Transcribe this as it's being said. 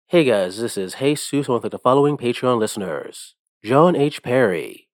Hey guys, this is Jesus with the following Patreon listeners: John H.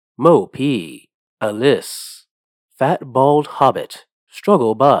 Perry, Mo P, Alice, Fat Bald Hobbit,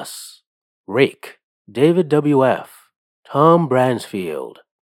 Struggle Bus, Rake, David W.F., Tom Bransfield,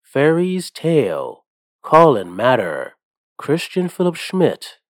 Fairy's Tale, Colin Matter, Christian Philip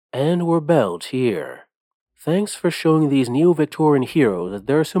Schmidt, and Werbel Tier. Thanks for showing these neo-Victorian heroes that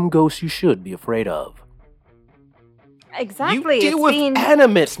there are some ghosts you should be afraid of. Exactly. You deal with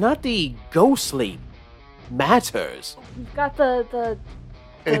animates, not the ghostly matters. You've got the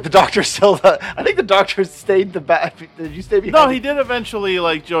Hey, the doctor still. I think the doctor stayed the back. Did you stay behind? No, he did eventually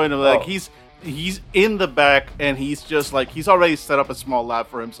join him. He's in the back, and he's just he's already set up a small lab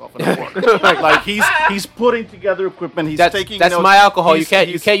for himself in the corner. He's putting together equipment. He's taking. That's my alcohol. You can't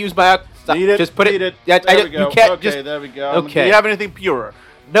use my alcohol. Just put it. Yeah, there we go. You can't okay, there we go. Okay. Do you have anything purer?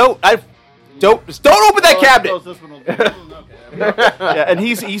 No, don't open that cabinet. This one will do. Yeah, and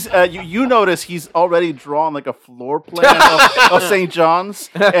you notice he's already drawn a floor plan of St.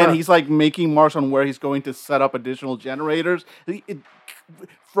 John's, and he's making marks on where he's going to set up additional generators.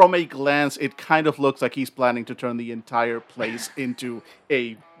 From a glance, it kind of looks like he's planning to turn the entire place into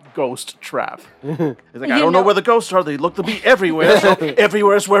a ghost trap. He's I don't know where the ghosts are. They look to be everywhere, so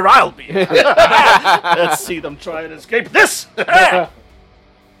everywhere is where I'll be. Let's see them try and escape this.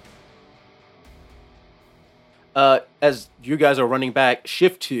 As you guys are running back,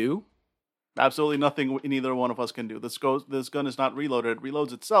 shift 2. Absolutely nothing neither one of us can do. This gun is not reloaded. It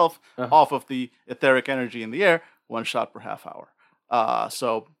reloads itself off of the etheric energy in the air, one shot per half hour.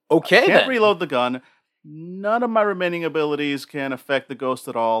 So okay, I can't reload the gun. None of my remaining abilities can affect the ghost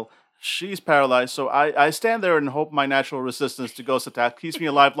at all. She's paralyzed, so I stand there and hope my natural resistance to ghost attack keeps me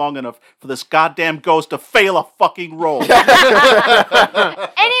alive long enough for this goddamn ghost to fail a fucking roll. any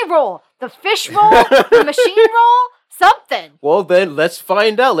roll, the fish roll, the machine roll, something. Well, then let's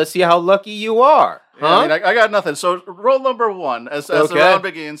find out. Let's see how lucky you are. Yeah, I got nothing. So roll number 1 as the round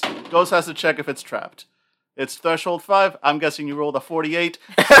begins. Ghost has to check if it's trapped. It's threshold 5. I'm guessing you rolled a 48.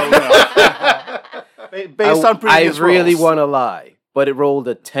 So no. Based on previous I really rolls. want to lie, but it rolled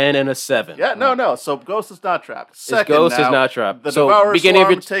a 10 and a 7. Yeah, no. So Ghost is not trapped. Second, Ghost now, is not trapped. The So Devourer beginning of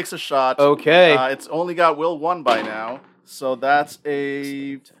Swarm your takes a shot. Okay. It's only got Will 1 by now. So that's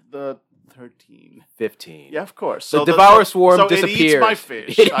the 13. 15. Yeah, of course. The So Devourer Swarm It eats disappears. my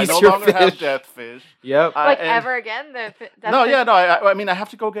fish. It I eats no your longer have fish. death fish. Yep. Ever again? I mean, I have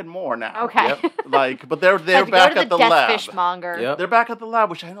to go get more now. Okay. Yep. But they're Have to back go to at the death lab. fishmonger. Yep. They're back at the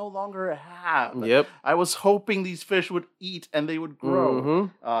lab, which I no longer have. Yep. I was hoping these fish would eat and they would grow.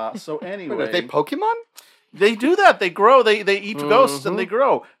 So anyway, Are they Pokemon? they do that. They grow. They eat ghosts and they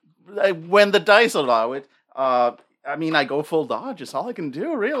grow. When the dice allow it. I mean, I go full dodge. It's all I can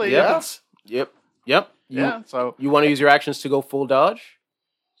do, really. Yeah. It's- Yep. yeah. So You want to use your actions to go full dodge?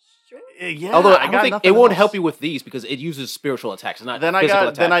 yeah. Although I I don't got think nothing it won't else. help you with these because it uses spiritual attacks, not Then physical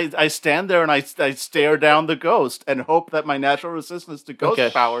attacks. I stand there and I stare down the ghost and hope that my natural resistance to ghost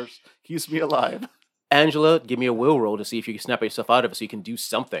Okay. powers keeps me alive. Angela, give me a will roll to see if you can snap yourself out of it so you can do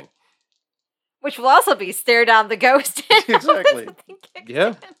something. Which will also be stare down the ghost. Exactly.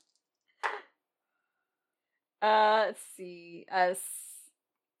 Yeah. Let's see.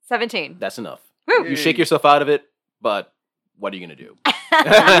 17. That's enough. Woo. You shake yourself out of it, but what are you going to do?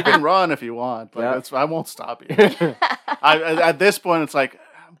 You can run if you want. Yeah. I won't stop you. At this point, it's I'm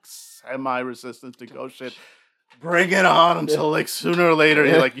semi-resistant to ghost shit. Bring it on until sooner or later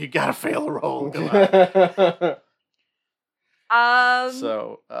you gotta fail a roll. Come on.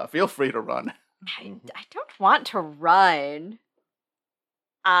 So feel free to run. I don't want to run.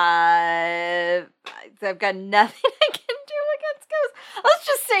 I've got nothing I can do against ghosts. Let's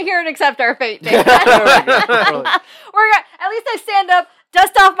just sit here and accept our fate, Nathan. At least I stand up,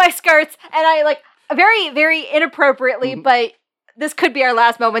 dust off my skirts, and I very, very inappropriately, but this could be our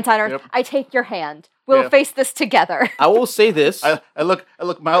last moments on Earth. Yep. I take your hand. We'll face this together. I will say this. I look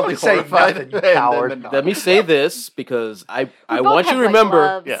mildly Don't say horrified. nothing, you and then coward. the nod. Let me say this because I We both want you have, to remember.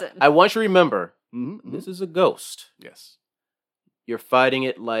 gloves Yeah. and- I want you to remember. Mhm. This is a ghost. Yes. You're fighting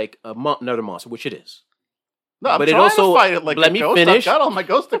it like another monster, which it is. No, I'm But it trying also- to fight it like let a me ghost. finish. I've got all my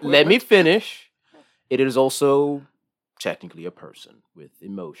ghost equipment. Let me finish. It is also technically a person with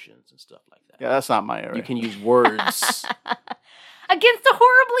emotions and stuff like that. Yeah, that's not my area. You can use words. Against a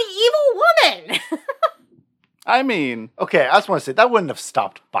horribly evil woman. I mean, Okay, I just want to say that wouldn't have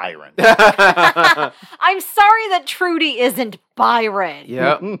stopped Byron. I'm sorry that Trudy isn't Byron.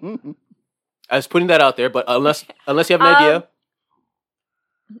 Yeah. I was putting that out there, but unless you have an idea.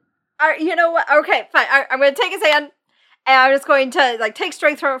 You know what? Okay, fine. I'm going to take his hand, and I'm just going to take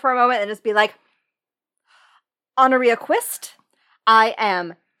strength from it for a moment and just be like, Honoria Quist, I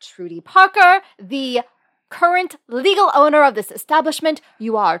am Trudy Parker, the current legal owner of this establishment,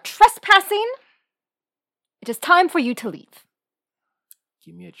 you are trespassing. It is time for you to leave.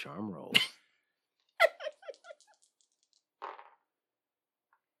 Give me a charm roll.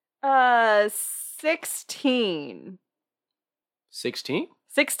 16. 16?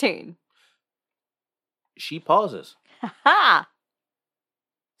 16. She pauses. Ha!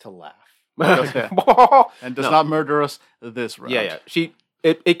 To laugh. And does No. not murder us this round. Yeah.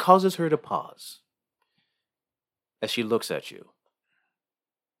 It causes her to pause as she looks at you.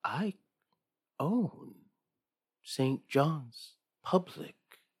 I own St. John's Public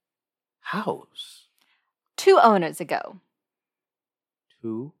House. 2 owners ago.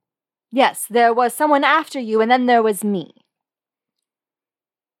 2? Yes, there was someone after you, and then there was me.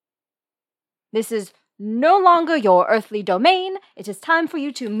 This is no longer your earthly domain. It is time for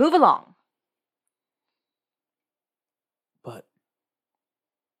you to move along. But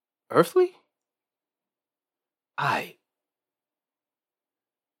earthly?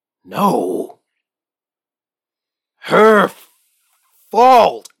 No. Her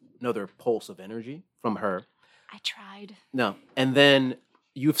fault. Another pulse of energy from her. I tried. No. And then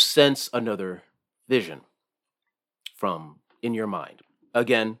you sense another vision from in your mind.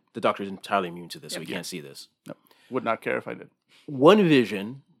 Again, the doctor is entirely immune to this, so we can't see this. No, would not care if I did. One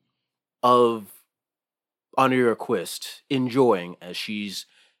vision of Honoria Quist enjoying as she's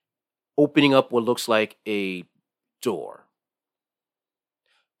opening up what looks like a door.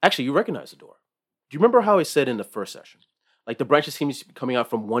 Actually, you recognize the door. Do you remember how I said in the first session? Like the branches seem to be coming out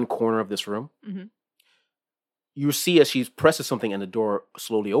from one corner of this room. Mm-hmm. You see as she presses something and the door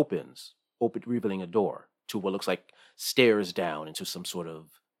slowly opens, revealing a door to what looks like stairs down into some sort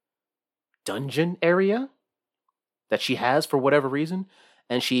of dungeon area that she has for whatever reason.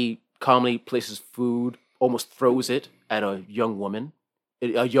 And she calmly places food, almost throws it at a young woman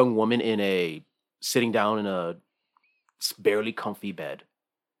in sitting down in a barely comfy bed.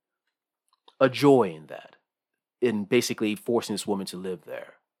 A joy in that, in basically forcing this woman to live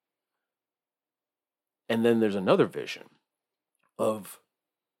there. And then there's another vision of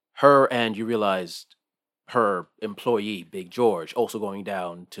her, and you realized her employee, Big George, also going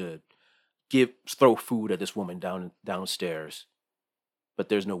down to throw food at this woman downstairs. But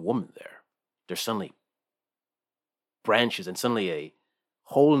there's no woman there. There's suddenly branches and suddenly a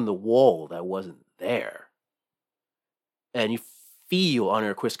hole in the wall that wasn't there. And you feel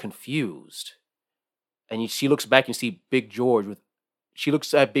Honoria Quist confused. And she looks back and you see Big George she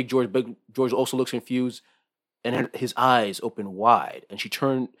looks at Big George. Big George also looks confused, and his eyes open wide.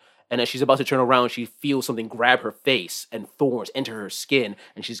 And as she's about to turn around, she feels something grab her face, and thorns enter her skin,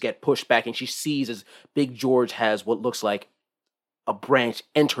 and she's get pushed back. And she sees as Big George has what looks like a branch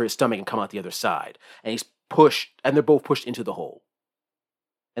enter his stomach and come out the other side. And he's pushed, and they're both pushed into the hole.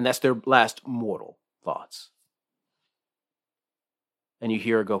 And that's their last mortal thoughts. And you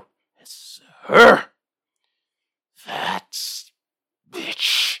hear her go, "It's her! That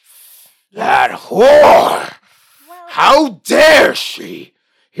bitch! That whore! Well, How dare she!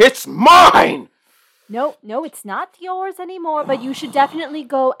 It's mine!" no, it's not yours anymore, but you should definitely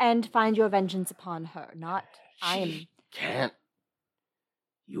go and find your vengeance upon her. Not, I am... She can't.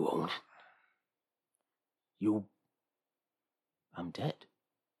 You own it. I'm dead.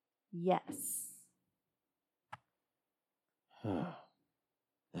 Yes.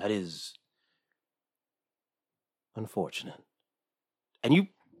 That is unfortunate. And you,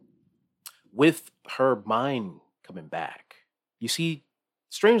 with her mind coming back, you see,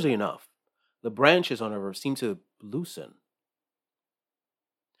 strangely enough, the branches on her seem to loosen.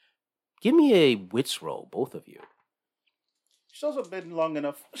 Give me a wits roll, both of you. She's also been long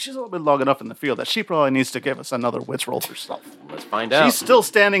enough. She's a little bit long enough in the field that she probably needs to give us another wits roll herself. Let's find out. She's still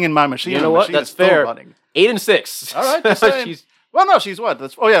standing in my machine. You know The what? machine That's is still fair. running. 8 and 6. All right. Just saying. Well, no, she's what?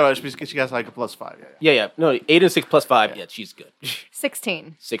 She has like a +5. Yeah. No, 8 and 6 plus 5. Yeah, she's good.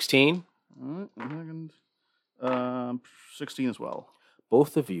 16. 16. 16 as well.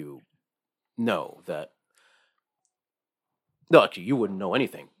 Both of you know that. No, actually, you wouldn't know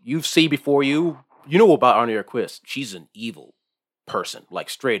anything. You see before you know about Honoria Quist. She's an evil person, like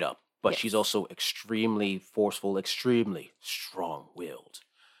straight up. But Yes. she's also extremely forceful, extremely strong-willed.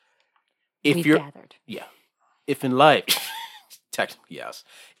 We've gathered. Yeah. If in life, technically, yes.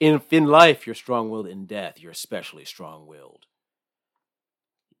 If in life you're strong-willed, in death you're especially strong-willed.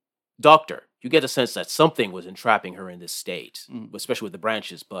 Doctor, you get the sense that something was entrapping her in this state, especially with the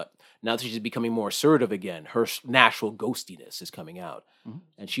branches, but now that she's becoming more assertive again, her natural ghostiness is coming out.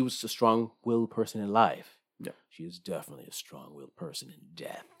 And she was a strong-willed person in life. Yeah. She is definitely a strong-willed person in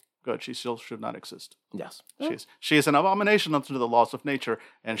death. Good. She still should not exist. Yes. She is an abomination unto the laws of nature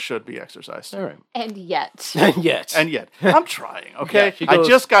and should be exorcised. All right. And yet. Yet. And yet, I'm trying, okay? Yeah, she goes- I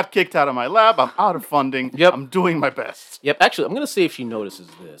just got kicked out of my lab. I'm out of funding. Yep. I'm doing my best. Yep. Actually, I'm going to see if she notices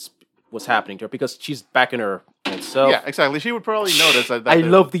this, what's happening to her, because she's back in her self. Yeah, exactly. She would probably notice that. I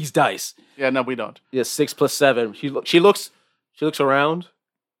love these dice. Yeah, no, we don't. Yeah, 6 + 7. She looks around.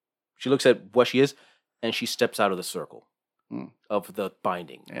 She looks at what she is, and she steps out of the circle of the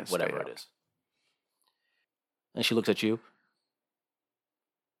binding, And whatever stay it out. is. And she looks at you.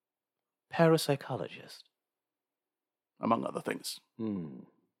 Parapsychologist. Among other things.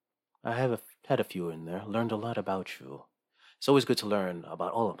 I have had a few in there. Learned a lot about you. It's always good to learn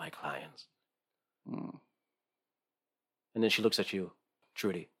about all of my clients. And then she looks at you,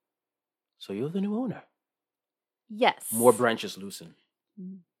 Trudy. So you're the new owner. Yes. More branches loosen.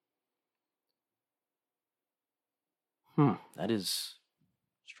 That is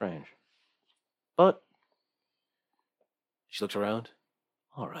strange. But she looks around.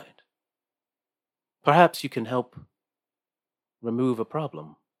 All right. Perhaps you can help remove a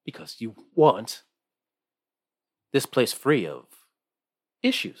problem because you want this place free of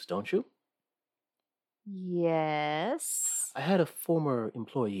issues, don't you? Yes. I had a former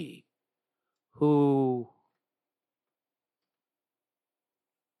employee who,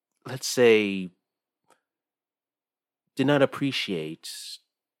 let's say, did not appreciate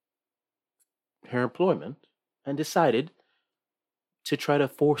her employment and decided to try to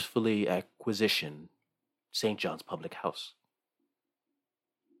forcefully acquisition St. John's Public House.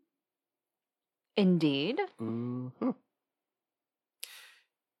 Indeed. The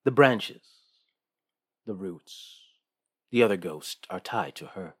branches, the roots, the other ghosts are tied to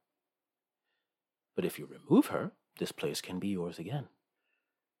her. But if you remove her, this place can be yours again.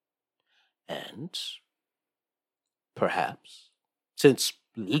 And perhaps, since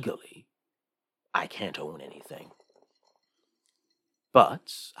legally I can't own anything,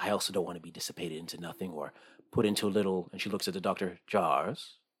 but I also don't want to be dissipated into nothing or put into little, and she looks at the doctor,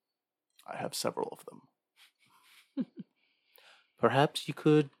 jars. I have several of them. Perhaps you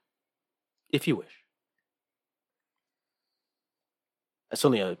could, if you wish.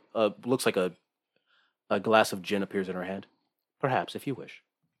 Suddenly, looks like a glass of gin appears in her hand. Perhaps, if you wish.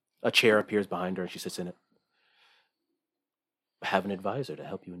 A chair appears behind her and she sits in it. Have an advisor to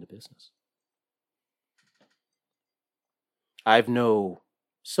help you in the business. I've know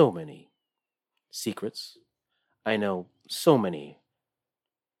so many secrets. I know so many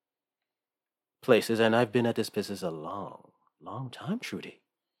places, and I've been at this business a long, long time, Trudy.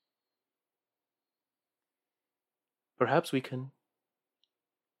 Perhaps we can.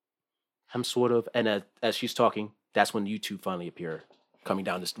 I'm sort of, and as she's talking, that's when you two finally appear,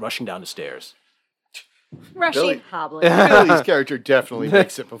 rushing down the stairs. Rushing, Billy- hobbling. Billy's character definitely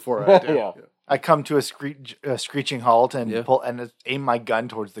makes it before I do. Yeah. I come to a screeching halt and Yeah. aim my gun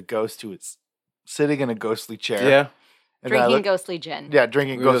towards the ghost who is sitting in a ghostly chair. And then I Drinking look, ghostly gin. yeah,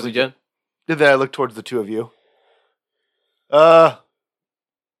 drinking Ghostly ghostly Jen. gin. Then I look towards the two of you. I'm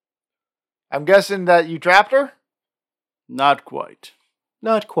guessing that you trapped her? Not quite.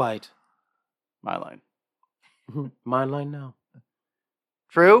 Not quite. My line. My line now.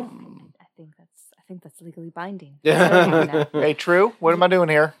 True? I think that's legally binding. Yeah. Hey, true? What am I doing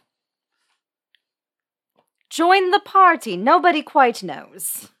here? Join the party. Nobody quite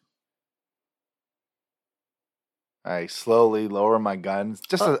knows. I slowly lower my guns,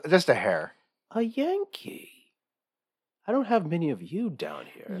 just a hair. A Yankee. I don't have many of you down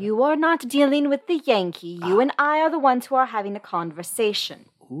here. You are not dealing with the Yankee. You and I are the ones who are having a conversation.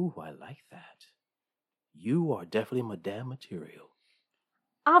 Ooh, I like that. You are definitely Madame Material.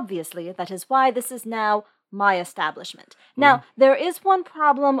 Obviously, that is why this is now my establishment. Now, there is one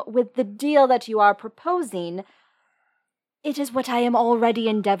problem with the deal that you are proposing. It is what I am already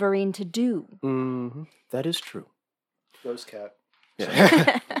endeavoring to do. Mm-hmm. That is true. Ghost cat.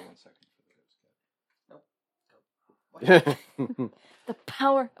 Yeah. The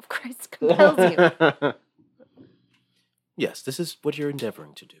power of Christ compels you. Yes, this is what you're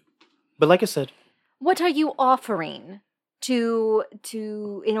endeavoring to do. But like I said, What are you offering to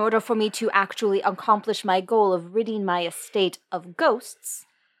in order for me to actually accomplish my goal of ridding my estate of ghosts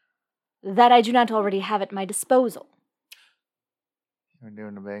that I do not already have at my disposal? You're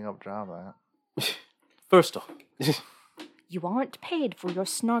doing a bang up job of that. first off, You aren't paid for your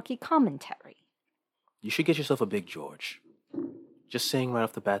snarky commentary. you should get yourself a Big George. Just saying right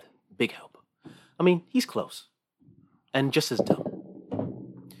off the bat, big help. I mean, he's close. And just as dumb.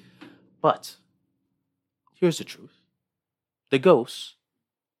 But, here's the truth. The ghosts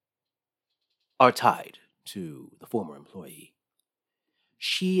are tied to the former employee.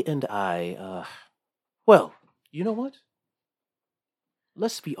 she and I, well, you know what?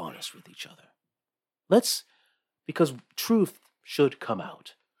 Let's be honest with each other. Because truth should come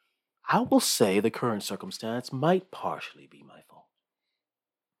out. I will say the current circumstance might partially be my fault.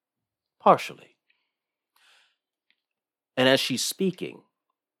 Partially. And as she's speaking,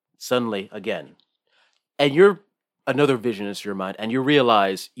 suddenly, again, and another vision is your mind, and you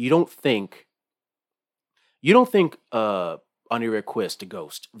realize you don't think Aniria Quist, the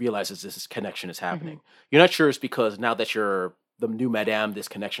ghost, realizes this connection is happening. You're not sure it's because now that you're the new madame, this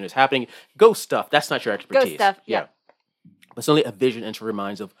connection is happening. Ghost stuff, that's not your expertise. Ghost stuff, yeah. But suddenly a vision enters your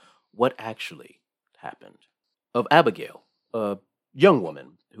minds of what actually happened. Of Abigail, a young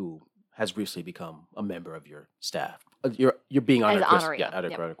woman who has recently become a member of your staff. You're being on As a quest. Honoria, Yeah, out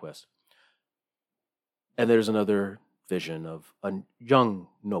of yep. quest. And there's another vision of a young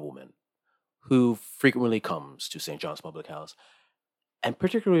nobleman who frequently comes to St. John's Public House and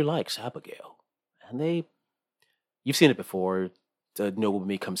particularly likes Abigail. And you've seen it before. The nobleman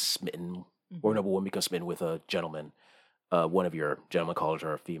becomes smitten, or a noblewoman becomes smitten with a gentleman. One of your gentlemen callers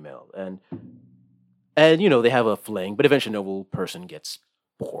are a female. And they have a fling, but eventually a noble person gets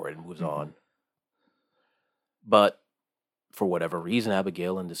bored and moves on. But for whatever reason,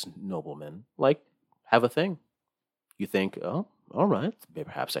 Abigail and this nobleman, have a thing. You think, oh, all right,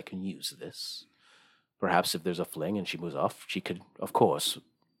 perhaps I can use this. Perhaps if there's a fling and she moves off, she could, of course,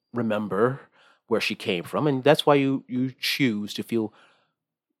 remember where she came from. And that's why you choose to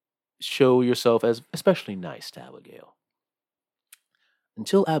show yourself as especially nice to Abigail.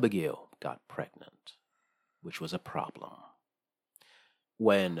 Until Abigail got pregnant, which was a problem.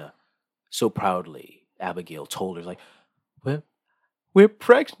 When, so proudly, Abigail told her, we're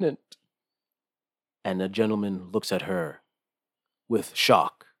pregnant. And the gentleman looks at her with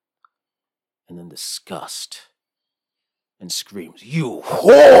shock and then disgust and screams, "You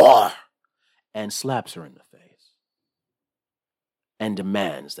whore!" and slaps her in the face and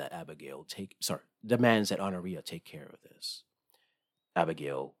demands that Honoria take care of this.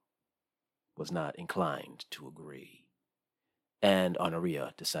 Abigail was not inclined to agree, and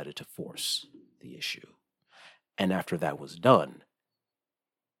Honoria decided to force the issue. And after that was done,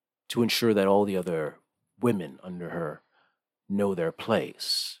 to ensure that all the other women under her know their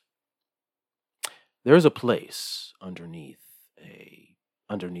place, there's a place underneath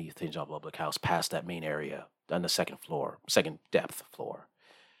St. John Public House, past that main area, on the second depth floor.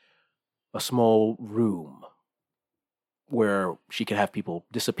 A small room where she could have people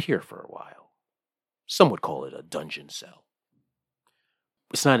disappear for a while. Some would call it a dungeon cell.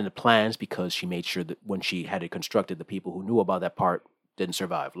 It's not in the plans because she made sure that when she had it constructed, the people who knew about that part didn't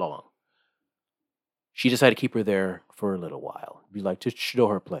survive long. She decided to keep her there for a little while, to show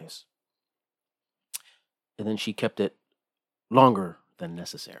her place. And then she kept it longer than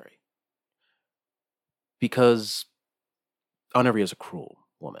necessary. Because Honoria is a cruel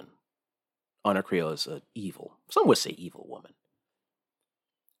woman. Honoria is some would say evil woman.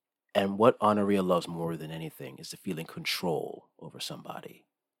 And what Honoria loves more than anything is the feeling control over somebody.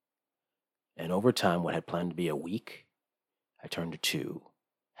 And over time, what had planned to be a week had turned to 2,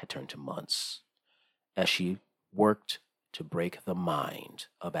 had turned to months, as she worked to break the mind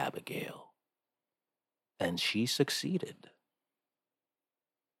of Abigail. And she succeeded.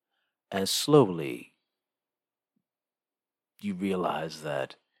 As slowly, you realize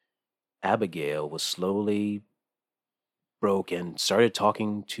that Abigail was slowly broke and started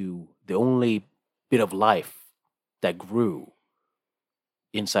talking to the only bit of life that grew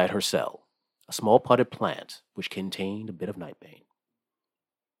inside her cell, a small potted plant which contained a bit of nightbane,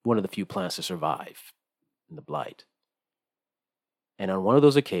 one of the few plants to survive in the blight. And on one of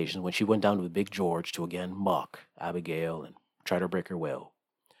those occasions, when she went down to the Big George to again mock Abigail and try to break her will,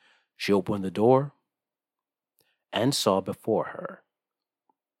 she opened the door and saw before her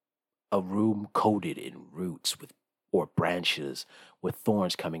a room coated in roots or branches with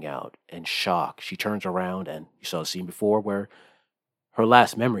thorns coming out. In shock, she turns around and you saw the scene before where her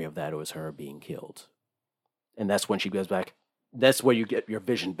last memory of that was her being killed. And that's when she goes back. That's where you get your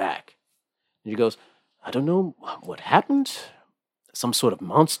vision back. And she goes, I don't know what happened. Some sort of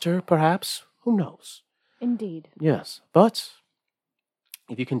monster, perhaps. Who knows? Indeed. Yes, but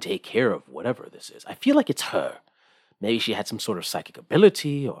if you can take care of whatever this is, I feel like it's her. Maybe she had some sort of psychic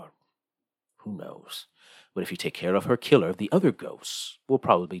ability, or who knows. But if you take care of her killer, the other ghosts will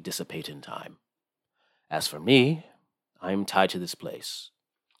probably dissipate in time. As for me, I'm tied to this place,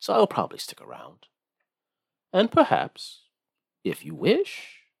 so I'll probably stick around. And perhaps, if you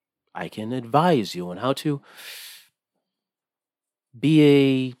wish, I can advise you on how to be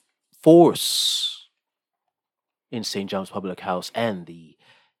a force in St. John's Public House and the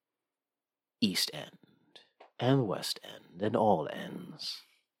East End and West End and all ends.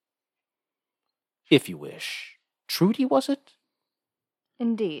 If you wish. Trudy, was it?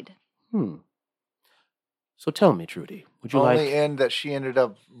 Indeed. So tell me, Trudy, would you Only like... end that she ended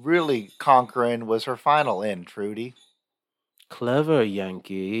up really conquering was her final end, Trudy. Clever,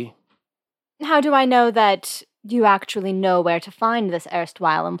 Yankee. How do I know that you actually know where to find this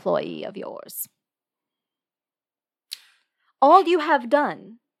erstwhile employee of yours? All you have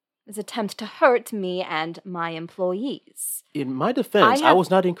done is attempt to hurt me and my employees. In my defense, I was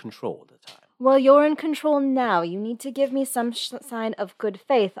not in control at the time. Well, you're in control now. You need to give me some sign of good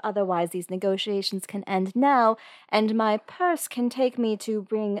faith, otherwise these negotiations can end now, and my purse can take me to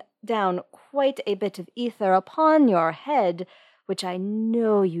bring down quite a bit of ether upon your head, which I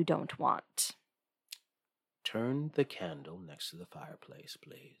know you don't want. Turn the candle next to the fireplace,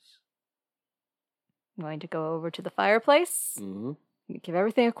 please. I'm going to go over to the fireplace. Mm-hmm. Give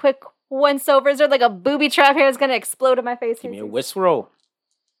everything a quick once over. Is there like a booby trap here that's going to explode in my face? Give me a whisk roll.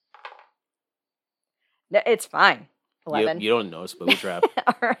 No, it's fine. 11. You don't know it's a booby trap.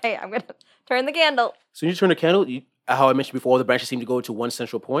 All right, I'm going to turn the candle. So you turn the candle, how I mentioned before, the branches seem to go to one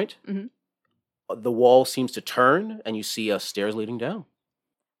central point. Mhm. The wall seems to turn, and you see stairs leading down.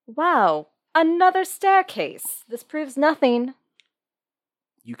 Wow, another staircase. This proves nothing.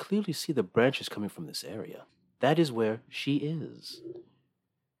 You clearly see the branches coming from this area. That is where she is.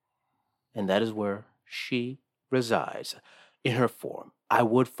 And that is where she resides. In her form. I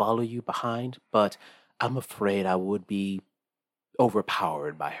would follow you behind, but I'm afraid I would be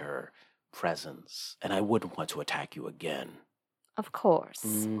overpowered by her presence, and I wouldn't want to attack you again. Of course.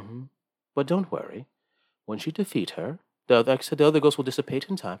 Mm-hmm. But don't worry. Once you defeat her, like I said, the other ghosts will dissipate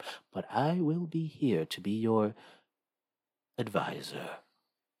in time, but I will be here to be your advisor,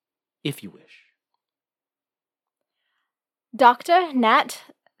 if you wish. Dr. Nat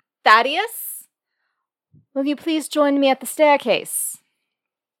Thaddeus, will you please join me at the staircase?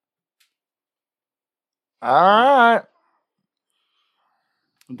 All right.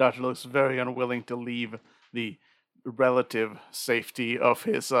 The doctor looks very unwilling to leave the relative safety of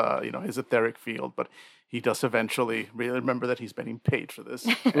his, his etheric field, but he does eventually really remember that he's getting paid for this,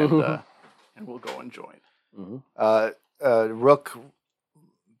 and will go and join. Mm-hmm. Rook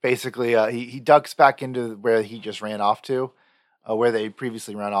basically he ducks back into where he just ran off to, where they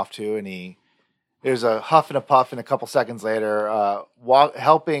previously ran off to, and there's a huff and a puff, and a couple seconds later,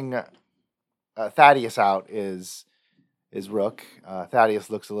 helping Thaddeus out is Rook. Thaddeus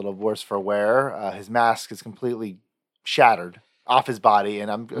looks a little worse for wear. His mask is completely shattered off his body, and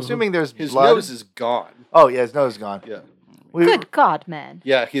I'm assuming there's His blood. nose is gone. Oh yeah, his nose is gone. Yeah. Good God, man.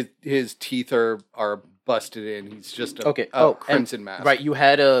 Yeah, his teeth are busted in. He's just a crimson mask. Right, we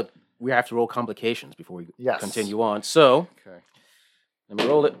have to roll complications before we continue on. So, Okay. let me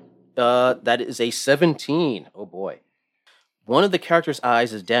roll it. That is a 17. Oh boy. One of the character's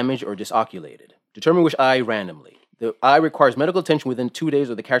eyes is damaged or disoculated. Determine which eye randomly. The eye requires medical attention within 2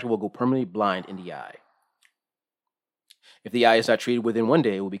 days or the character will go permanently blind in the eye. If the eye is not treated within 1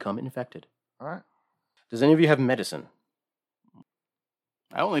 day, it will become infected. All right. Does any of you have medicine?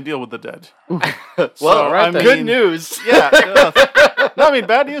 I only deal with the dead. Well, all right then. good news. Yeah. No, I mean,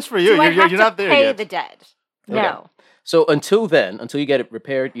 bad news for you. Do I You're have not to there pay yet. the dead? Okay. No. So until you get it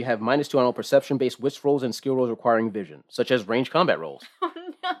repaired, you have -2 on all perception-based whisk rolls and skill rolls requiring vision, such as range combat rolls. Oh,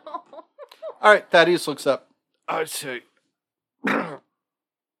 no. All right, Thaddeus looks up. I'd say, I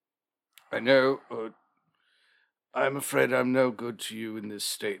know, I'm afraid I'm no good to you in this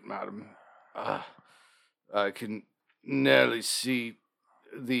state, madam. I can nearly see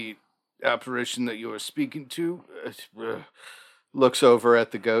the apparition that you are speaking to. Looks over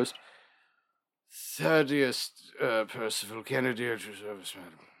at the ghost. Thaddeus Percival Kennedy at your service,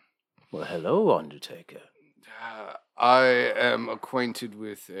 madam. Well, hello, Undertaker. I am acquainted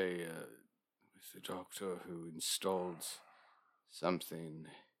with a doctor who installed something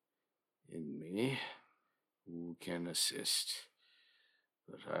in me who can assist.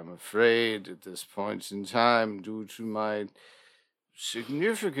 But I'm afraid at this point in time, due to my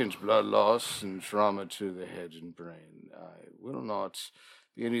significant blood loss and trauma to the head and brain, I will not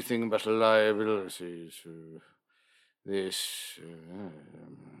be anything but a liability to this.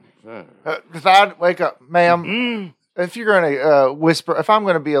 Thad, wake up, ma'am. If you're going to whisper, if I'm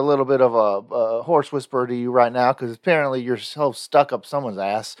going to be a little bit of a hoarse whisperer to you right now, because apparently you're so stuck up someone's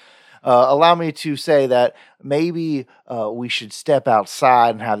ass, allow me to say that maybe we should step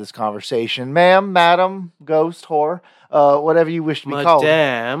outside and have this conversation. Ma'am, madam, ghost, whore, whatever you wish to be called.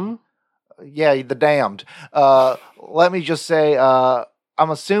 Madame. Yeah, the damned. Let me just say, I'm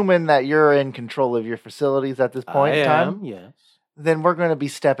assuming that you're in control of your facilities at this point in time. Yes. then we're going to be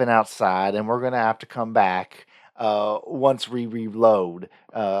stepping outside, and we're going to have to come back once we reload.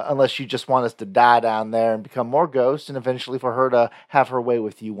 Unless you just want us to die down there and become more ghosts, and eventually for her to have her way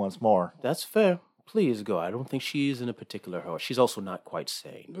with you once more. That's fair. Please go. I don't think she's in a particular hurry. She's also not quite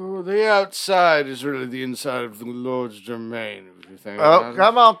sane. Oh, the outside is really the inside of the Lord's domain. If you think Oh, about it.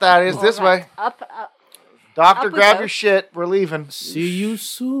 come on, Thaddeus, this All right, way. Up. Doctor, Up we grab go. your shit. We're leaving. See you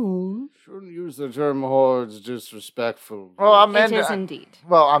soon. Shouldn't use the term hordes disrespectful. Well, I It meant is indeed.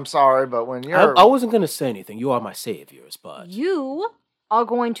 Well, I'm sorry, but when you're I wasn't going to say anything. You are my saviors, but... You are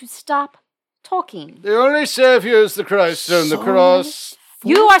going to stop talking. The only savior is the Christ on the cross.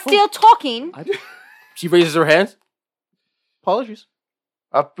 You are still talking. She raises her hand. Apologies.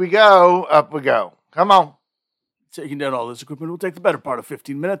 up we go, up we go. Come on. Taking down all this equipment will take the better part of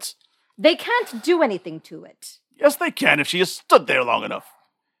 15 minutes. They can't do anything to it. Yes, they can if she just stood there long enough.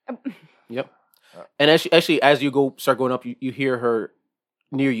 Yep. And as you start going up, you hear her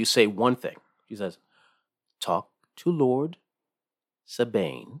near you say one thing. She says, talk to Lord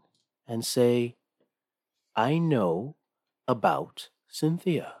Sabine and say, I know about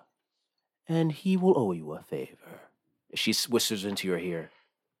Cynthia, and he will owe you a favor. She whispers into your ear.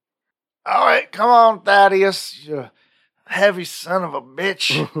 All right, come on, Thaddeus. You heavy son of a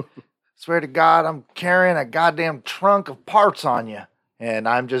bitch. Swear to God, I'm carrying a goddamn trunk of parts on you. And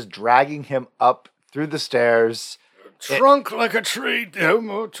I'm just dragging him up through the stairs. Trunk like a tree. No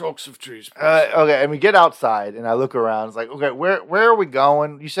more talks of trees. Okay, and we get outside, and I look around. It's like, okay, where are we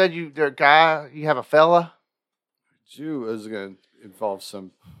going? You said you have a fella? Jew is going to involve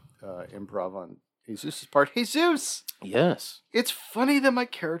some improv on Jesus' part. Jesus! Yes. It's funny that my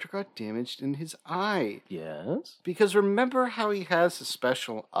character got damaged in his eye. Yes. Because remember how he has a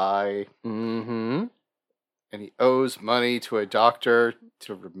special eye Mm-hmm. and he owes money to a doctor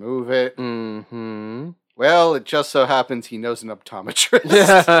to remove it? Mm-hmm. Well, it just so happens he knows an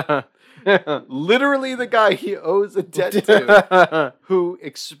optometrist. Literally the guy he owes a debt to, who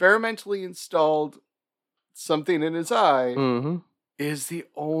experimentally installed something in his eye, Mm-hmm. is the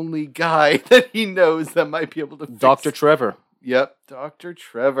only guy that he knows that might be able to fix Dr. Trevor, Yep, Dr.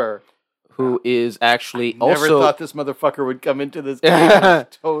 Trevor. who is actually Never also thought this motherfucker would come into this game.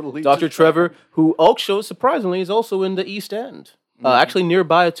 Totally. Dr. Trevor, who also surprisingly is also in the East End. Actually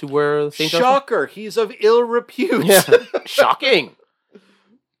nearby to where St. John's. Shocker, he's of ill repute. Yeah. Shocking.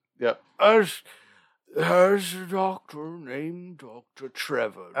 Yep. There's a doctor named Dr.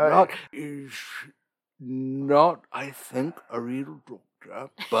 Trevor. Not, I think, a real doctor,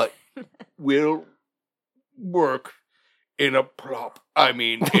 but will work in a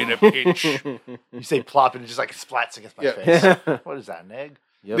in a pinch. You say plop, and it just like splats against my Yeah. face. What is that, an egg?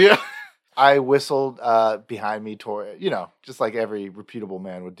 Yep. Yeah. I whistled behind me toward, just like every reputable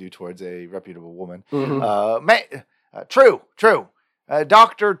man would do towards a reputable woman. Mhm. True.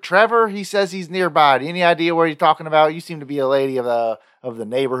 Dr. Trevor, he says he's nearby. Any idea where he's talking about? You seem to be a lady of the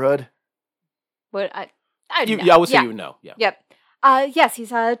neighborhood. But I I would say you know. Yeah. Yep. Yes,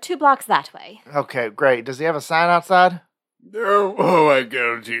 he's 2 blocks that way. Okay, great. Does he have a sign outside? No, oh, I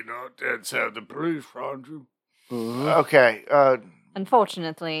guarantee not. That's how the police found you. Mhm. Okay.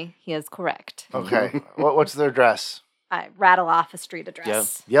 Unfortunately, he is correct. Okay. What's their address? I rattle off a street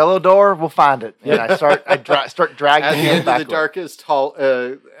address. Yellow door. We'll find it. And I start dragging At the him end of back. the darkest hall,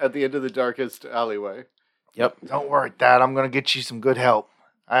 at the end of the darkest alleyway. Yep. Don't worry, Dad. I'm going to get you some good help.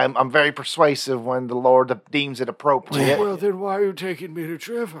 I'm very persuasive when the Lord deems it appropriate. Well, then why are you taking me to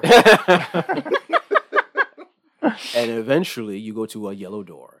Trevor? And eventually you go to a yellow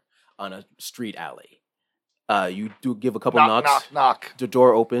door on a street alley. You do give a couple knock, knocks. knock. The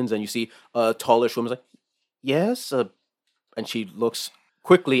door opens and you see a tallish woman like, yes. And she looks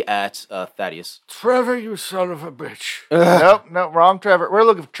quickly at Thaddeus. Trevor, you son of a bitch. Nope, wrong Trevor. We're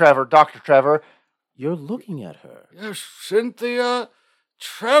looking for Trevor, Dr. Trevor. You're looking at her. Yes, Cynthia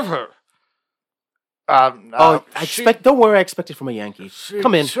Trevor. Don't worry, I expect it from a Yankee. She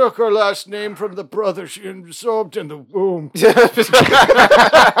Come in. took her last name from the brother she absorbed in the womb.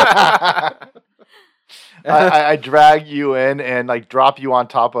 I drag you in and like drop you on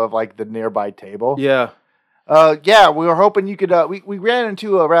top of like the nearby table. Yeah. Yeah, we were hoping you could. We ran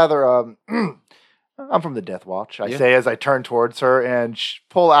into a rather. I'm from the Death Watch. I say as I turn towards her and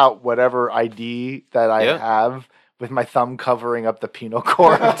pull out whatever ID that I have with my thumb covering up the penal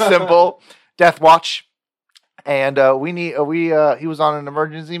cord symbol. Death Watch, and he was on an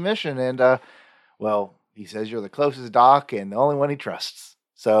emergency mission, and well, he says you're the closest doc and the only one he trusts.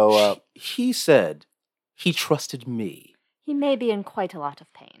 So He said he trusted me. He may be in quite a lot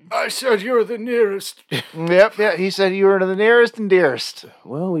of pain. mine. I said you're the nearest. Yep, yeah. He said you were the nearest and dearest.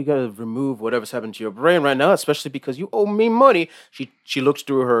 Well, we gotta remove whatever's happened to your brain right now, especially because you owe me money. She looks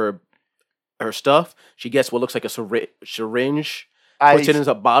through her stuff. She gets what looks like a syringe. Puts it in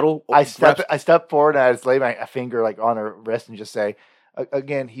a bottle. I step forward and I just lay my finger like on her wrist and just say,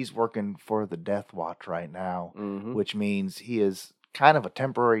 again, he's working for the Death Watch right now, which means he is kind of a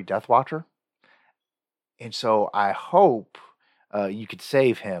temporary Death Watcher. And so I hope you could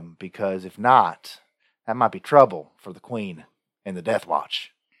save him, because if not, that might be trouble for the Queen and the Death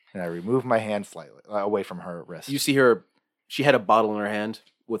Watch. And I remove my hand slightly away from her wrist. You see her. She had a bottle in her hand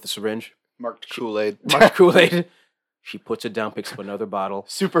with a syringe. Marked Kool-Aid. Marked Kool-Aid. She puts it down, picks up another bottle.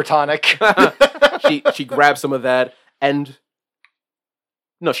 Super tonic. She grabs some of that, and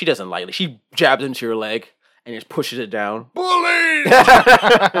no, she doesn't lightly. She jabs into your leg and just pushes it down. Bully!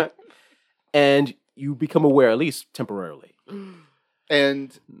 And you become aware, at least temporarily.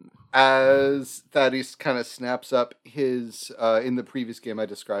 And as Thaddeus kind of snaps up his, in the previous game, I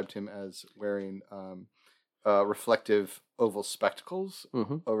described him as wearing reflective oval spectacles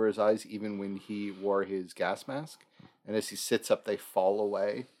over his eyes, even when he wore his gas mask. And as he sits up, they fall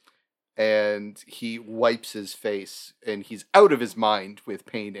away. And he wipes his face, and he's out of his mind with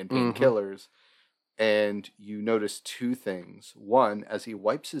pain and painkillers. And you notice two things. One, as he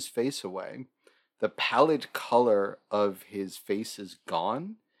wipes his face away, the pallid color of his face is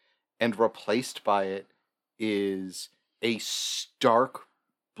gone, and replaced by it is a stark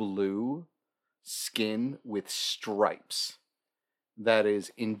blue skin with stripes that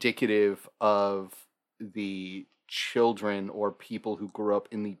is indicative of the children or people who grew up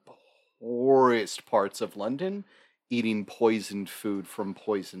in the poorest parts of London eating poisoned food from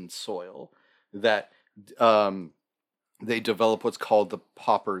poisoned soil, that they develop what's called the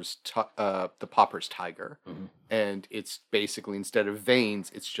Pauper's tiger. And it's basically, instead of veins,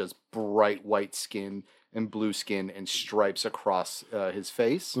 it's just bright white skin and blue skin and stripes across his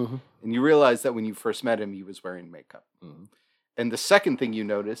face. And you realize that when you first met him, he was wearing makeup. And the second thing you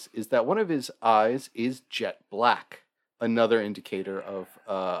notice is that one of his eyes is jet black, another indicator of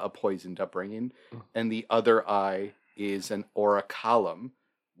a poisoned upbringing. And the other eye is an orichalcum,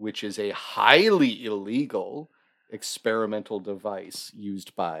 which is a highly illegal experimental device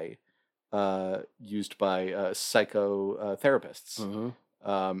used by psychotherapists.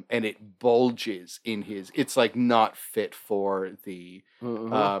 And it bulges in his. It's like not fit for the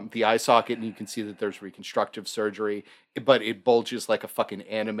eye socket, and you can see that there's reconstructive surgery, but it bulges like a fucking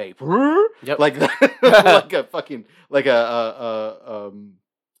anime, like like a fucking like a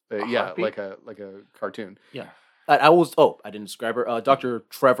cartoon. Yeah. I didn't describe her. Dr.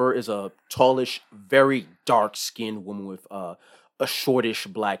 Trevor is a tallish, very dark-skinned woman with a shortish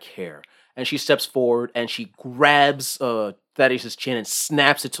black hair. And she steps forward and she grabs Thaddeus' chin and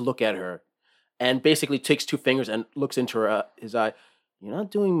snaps it to look at her. And basically takes two fingers and looks into his eye. You're not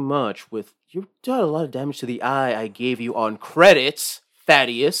doing much with... You've done a lot of damage to the eye I gave you on credits,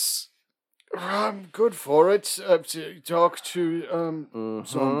 Thaddeus. I'm good for it. To talk to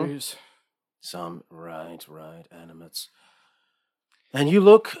zombies. Right, animates. And you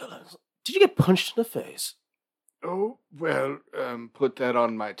look... Did you get punched in the face? Oh, well, put that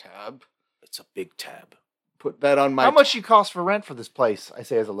on my tab. It's a big tab. Put that on my... How much you cost for rent for this place? I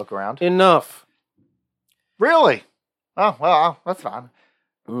say as I look around. Enough. Really? Oh, well, that's fine.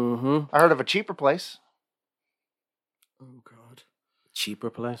 I heard of a cheaper place. Oh, God. Cheaper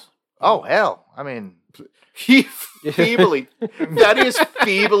place? Oh, hell. I mean... He Thaddeus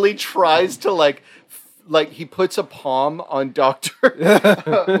feebly tries to like he puts a palm on Dr.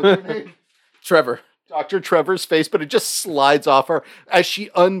 Trevor. Dr. Trevor's face, but it just slides off her as she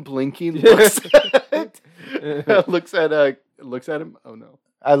unblinking looks at him. Oh no.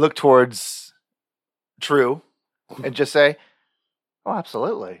 I look towards True and just say, "Oh,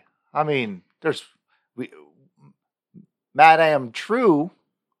 absolutely. I mean, Madame True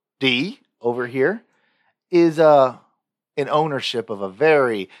D over here is in ownership of a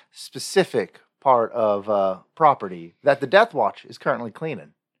very specific part of property that the Death Watch is currently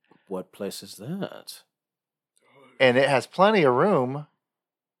cleaning. What place is that? And it has plenty of room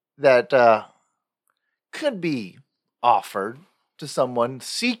that could be offered to someone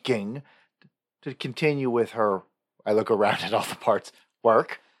seeking to continue with her, I look around at all the parts,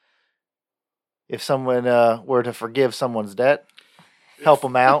 work. If someone were to forgive someone's debt, help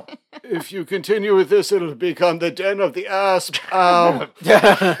them out. If you continue with this, it'll become the den of the asp.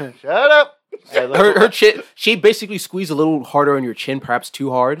 Shut up. Her chin, she basically squeezed a little harder on your chin, perhaps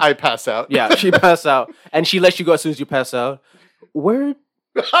too hard. I pass out. Yeah, she pass out. And she lets you go as soon as you pass out. Where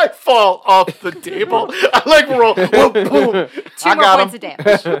I fall off the table. I like roll. Boom, boom. Two more points of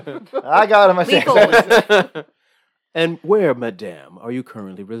damage. I got him. I Lethal. said. And where, madame, are you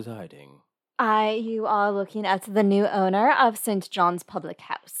currently residing? You are looking at the new owner of St. John's Public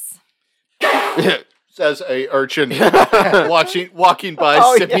House. Says a urchin walking by,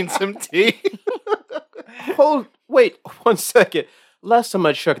 Oh, sipping some tea. Wait 1 second. Last time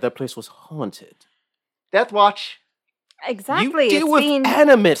I checked, that place was haunted. Death Watch. Exactly. You deal it's with being,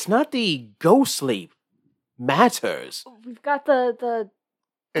 animates, not the ghostly matters. we've got the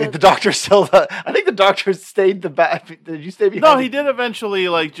The doctor still. I think the doctor stayed the back. Did you stay behind? No, he did eventually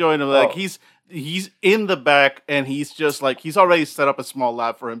join him. Like Oh. he's in the back and he's just he's already set up a small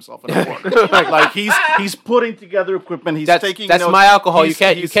lab for himself in the corner. Like he's putting together equipment. He's taking That's notes. my alcohol. You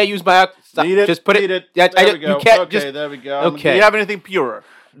He's- can't use my alcohol. Need it. Just put need it. it. Yeah, There we go. You can't okay, just. there we go. Okay. Do you have anything purer?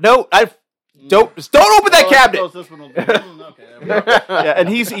 No, I don't. Just don't open that cabinet. This one will do. Okay, there we go. Yeah, and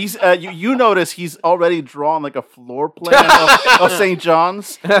he's you notice he's already drawn a floor plan of St.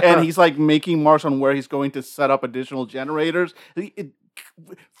 John's, and he's making marks on where he's going to set up additional generators.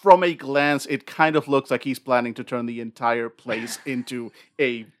 From a glance, it kind of looks like he's planning to turn the entire place into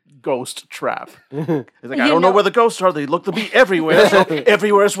a ghost trap. He's like, I don't know where the ghosts are. They look to be everywhere. So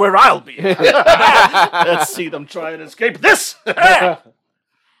everywhere is where I'll be. Let's see them try and escape this.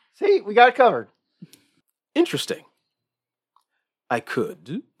 See, we got it covered. Interesting. I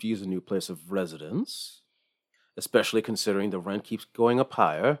could use a new place of residence, especially considering the rent keeps going up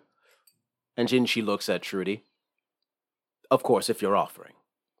higher. And then she looks at Trudy. Of course, if you're offering.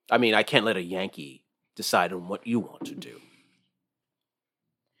 I mean, I can't let a Yankee decide on what you want to do.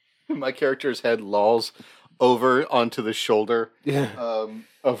 My character's head lolls over onto the shoulder Yeah.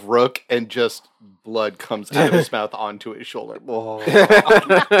 of Rook, and just blood comes out of his mouth onto his shoulder. Whoa.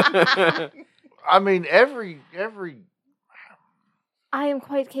 I mean, every. I am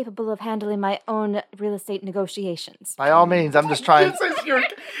quite capable of handling my own real estate negotiations. By all means, I'm just trying.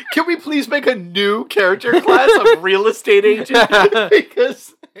 Can we please make a new character class of real estate agent?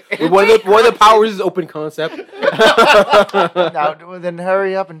 Because one of the powers is open concept. Now, then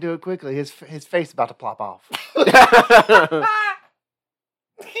hurry up and do it quickly. His face is about to plop off.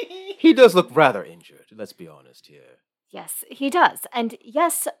 He does look rather injured, let's be honest here. Yes, he does. And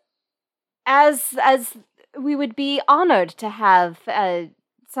yes, as we would be honored to have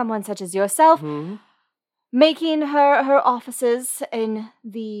someone such as yourself making her offices in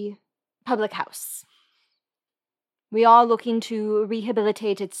the public house. We are looking to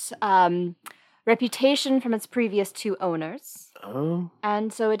rehabilitate its reputation from its previous two owners.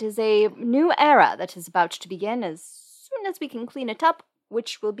 And so it is a new era that is about to begin as soon as we can clean it up,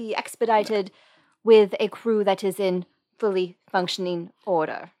 which will be expedited with a crew that is in fully functioning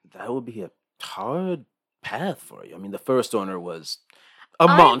order. That would be a hard path for you. I mean, the first owner was a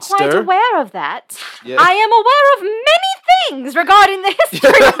monster. I'm quite aware of that. Yeah. I am aware of many things regarding the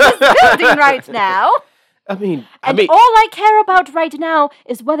history of this building right now. I mean, And all I care about right now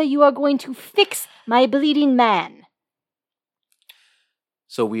is whether you are going to fix my bleeding man.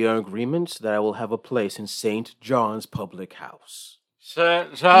 So we are in agreement that I will have a place in St. John's Public House. You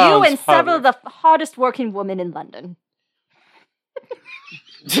and several of the hardest working women in London.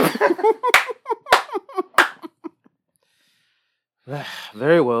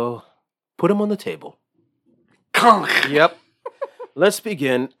 Very well. Put him on the table. Yep. Let's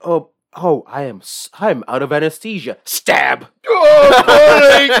begin. Oh, I'm out of anesthesia. Stab.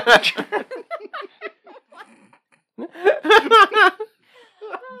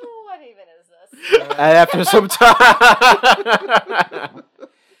 What even is this?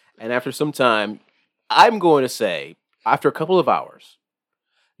 And after some time, I'm going to say, after a couple of hours,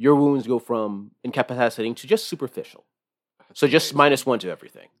 your wounds go from incapacitating to just superficial. So just -1 to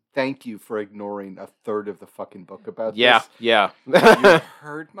everything. thank you for ignoring a third of the fucking book about Yeah, this. yeah. You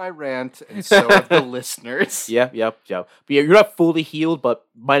heard my rant, and so have the listeners. Yeah. But yeah, you're not fully healed, but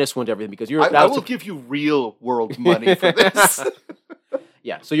 -1 to everything because you're. I will give you real world money for this.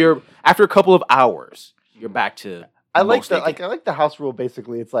 Yeah, so you're after a couple of hours, you're back to. I like mostly the I like the house rule.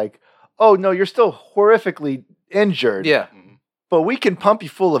 Basically, it's like, oh no, you're still horrifically injured. Yeah. But we can pump you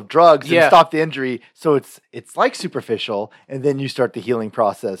full of drugs and Yeah. stop the injury, so it's like superficial, and then you start the healing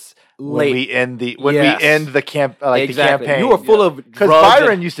process when Late. we end the Yes. the camp the campaign. You were full of Because drugs.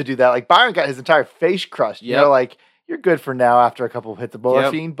 Byron used to do that. Like Byron got his entire face crushed. You Yep. know, like you're good for now after a couple of hits of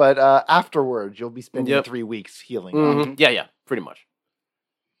morphine, but afterwards you'll be spending Yep. 3 weeks healing. Mhm. Yeah, pretty much.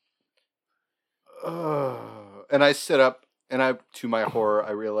 And I sit up, and to my horror,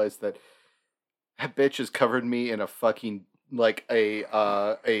 I realize that bitch has covered me in a fucking like a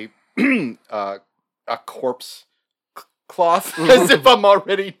corpse cloth as if I'm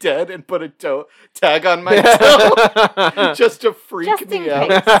already dead and put a tag on my toe just to freak Just in me out.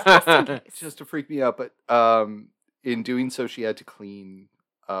 case. Just in case. Just to freak me out. But in doing so, she had to clean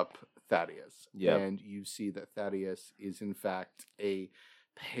up Thaddeus. Yep. And you see that Thaddeus is, in fact, a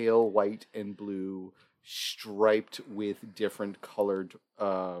pale white and blue, striped with different colored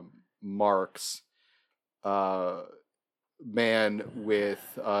marks man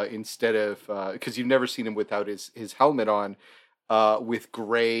with, instead of, because you've never seen him without his helmet on, with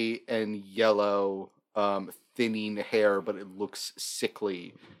gray and yellow thinning hair, but it looks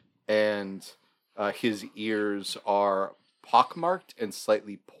sickly. And his ears are pockmarked and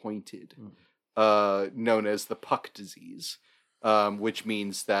slightly pointed, known as the Puck disease, which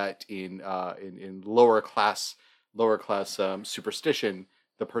means that in lower class superstition,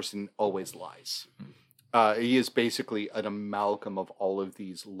 the person always lies. He is basically an amalgam of all of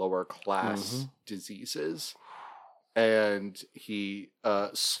these lower class diseases, and he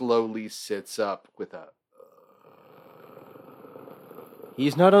slowly sits up with a.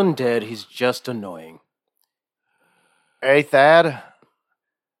 He's not undead, he's just annoying. Hey, Thad.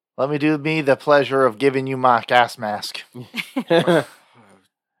 Let me do me the pleasure of giving you my gas mask.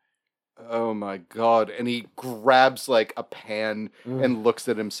 Oh my god. And he grabs like a pan and looks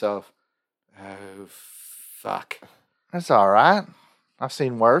at himself. Oh, fuck. That's all right. I've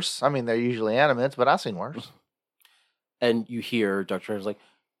seen worse. I mean, they're usually animates, but I've seen worse. And you hear Dr. Trevor's like,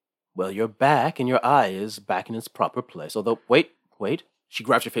 well, you're back and your eye is back in its proper place. Although, wait. She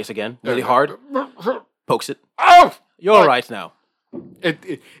grabs your face again, really hard, pokes it. Oh! You're all right now.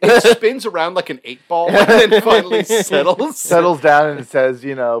 It spins around like an 8-ball and then finally settles. Settles down and it says,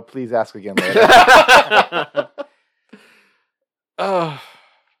 please ask again later.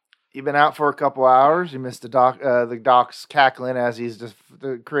 You've been out for a couple hours. You missed the doc's cackling as he's just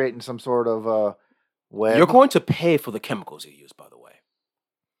creating some sort of web. You're going to pay for the chemicals you use, by the way.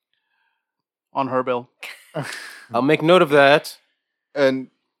 On her bill. I'll make note of that. And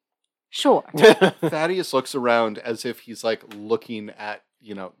Sure. Thaddeus looks around as if he's like looking at,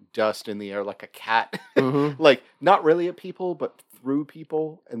 dust in the air like a cat. Like, not really at people, but through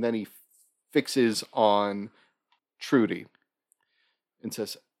people. And then he fixes on Trudy and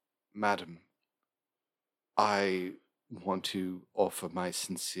says, Madam, I want to offer my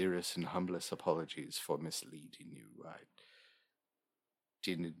sincerest and humblest apologies for misleading you. I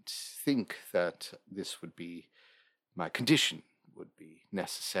didn't think that this would be my condition. Would be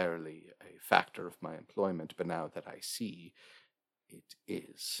necessarily a factor of my employment, but now that I see it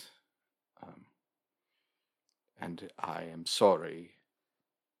is. And I am sorry.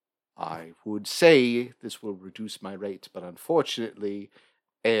 I would say this will reduce my rate, but unfortunately,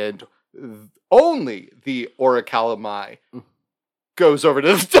 and only the Orichalami goes over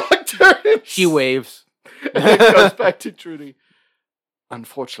to the doctor. She waves. And then goes back to Trudy.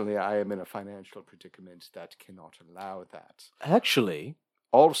 Unfortunately, I am in a financial predicament that cannot allow that. Actually.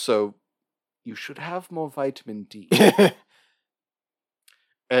 Also, you should have more vitamin D.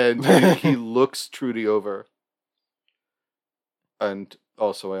 And he looks Trudy over. And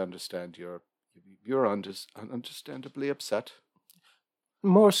also, I understand you're understandably upset.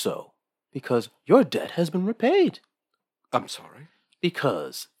 More so, because your debt has been repaid. I'm sorry.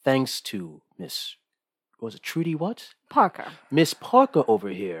 Because, thanks to was it Trudy what? Parker. Miss Parker over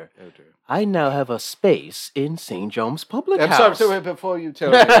here, Oh dear. I now have a space in St. John's Public I'm House. sorry, before you tell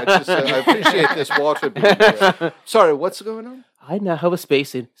me, I appreciate this water being here. Sorry, what's going on? I now have a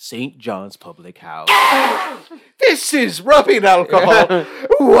space in St. John's Public House. This is rubbing alcohol.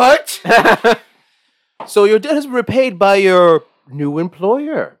 What? So your debt has been repaid by your new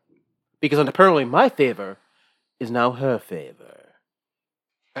employer. Because apparently my favor is now her favor.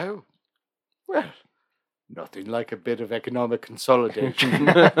 Oh, well, nothing like a bit of economic consolidation.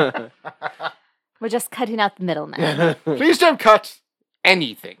 We're just cutting out the middleman. Please don't cut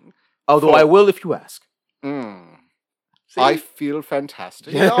anything. Although I will if you ask. See? I feel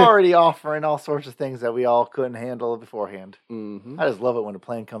fantastic. He's already offering all sorts of things that we all couldn't handle beforehand. Mm-hmm. I just love it when a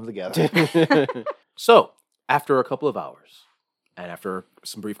plan comes together. So, after a couple of hours, and after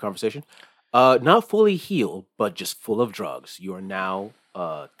some brief conversation, not fully healed, but just full of drugs, you are now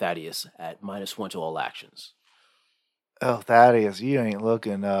Thaddeus at -1 to all actions. Oh, Thaddeus, you ain't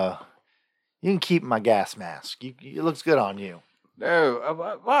looking. You can keep my gas mask. It looks good on you.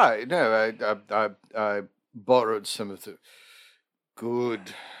 No, why? No, I borrowed some of the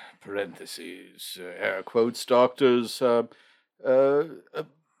good parentheses air quotes doctors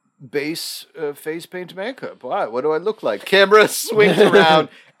base face paint makeup. Why? What do I look like? Camera swings around,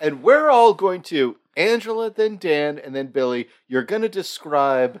 and we're all going to Angela, then Dan, and then Billy. You're going to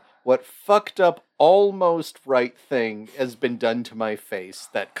describe what fucked up almost right thing has been done to my face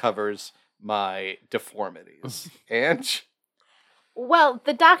that covers my deformities? Ange? Well,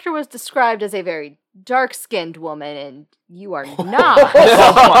 the doctor was described as a very dark-skinned woman, and you are not.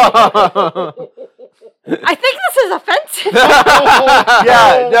 I think this is offensive.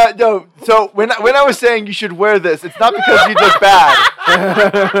 Yeah, no. So when I was saying you should wear this, it's not because you look bad.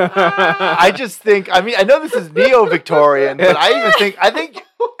 I just think, I know this is neo-Victorian, but I think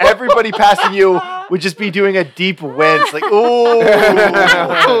everybody passing you would just be doing a deep wince, like, ooh.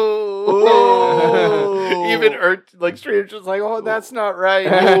 Even strangers just like, oh, that's not right.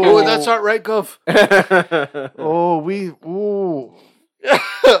 Oh, that's not right, Gov. Ooh.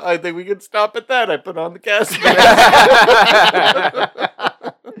 I think we can stop at that. I put on the gas mask.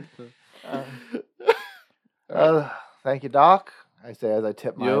 Thank you, Doc. I say as I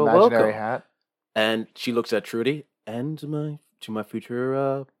tip my You're imaginary welcome. hat. And she looks at Trudy and to my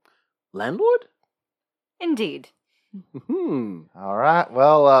future landlord. Indeed. All right.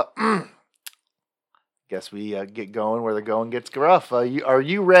 Well, guess we get going where the going gets rough. Are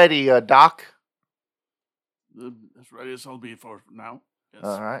you ready, Doc? As ready as I'll be for now. Yes.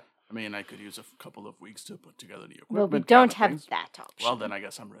 All right. I mean, I could use a couple of weeks to put together the equipment. Well, we kind don't of have things. that option. Well, then I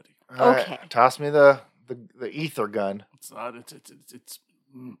guess I'm ready. All Okay. right. Toss me the ether gun. It's not.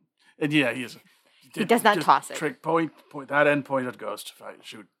 And yeah, he does not just toss it. Trick point that end point at Ghost. If I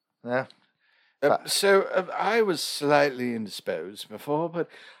shoot. Yeah. I was slightly indisposed before, but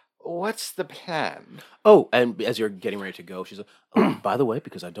what's the plan? Oh, and as you're getting ready to go, she's like, oh, by the way,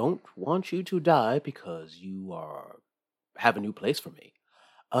 because I don't want you to die because you have a new place for me.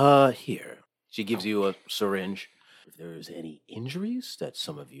 Here. She gives you a syringe. If there's any injuries that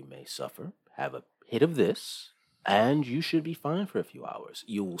some of you may suffer, have a hit of this, and you should be fine for a few hours.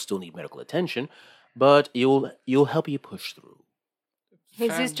 You will still need medical attention, but you'll help you push through.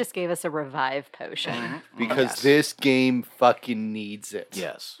 Jesus just gave us a revive potion. Because this game fucking needs it.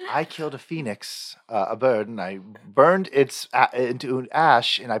 Yes. I killed a phoenix, a bird, and I burned its into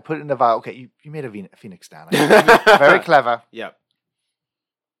ash, and I put it in a vial. Okay, you made a phoenix down. Very clever. Yeah.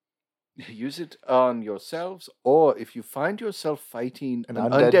 Use it on yourselves, or if you find yourself fighting an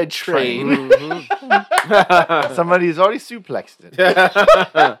undead undead train. Somebody's already suplexed it.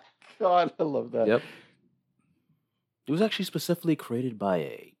 God, I love that. Yep. It was actually specifically created by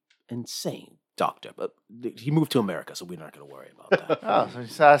a insane doctor, but he moved to America, so we're not going to worry about that. Oh,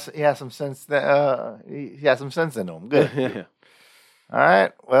 so he has some sense. He has some sense in him. Good. Yeah. All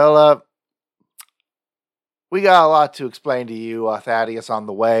right. Well, we got a lot to explain to you, Thaddeus, on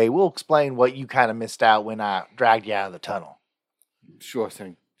the way. We'll explain what you kind of missed out when I dragged you out of the tunnel. Sure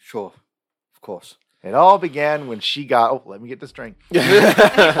thing. Sure. Of course. It all began when she got... Oh, let me get this drink. And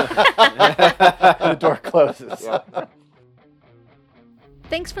the door closes.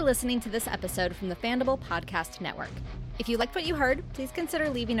 Thanks for listening to this episode from the Fandible Podcast Network. If you liked what you heard, please consider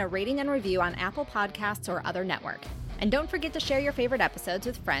leaving a rating and review on Apple Podcasts or other network. And don't forget to share your favorite episodes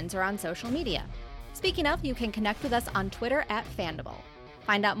with friends or on social media. Speaking of, you can connect with us on Twitter at Fandible.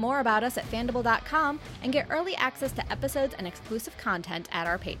 Find out more about us at fandible.com and get early access to episodes and exclusive content at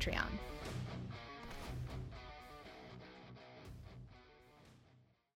our Patreon.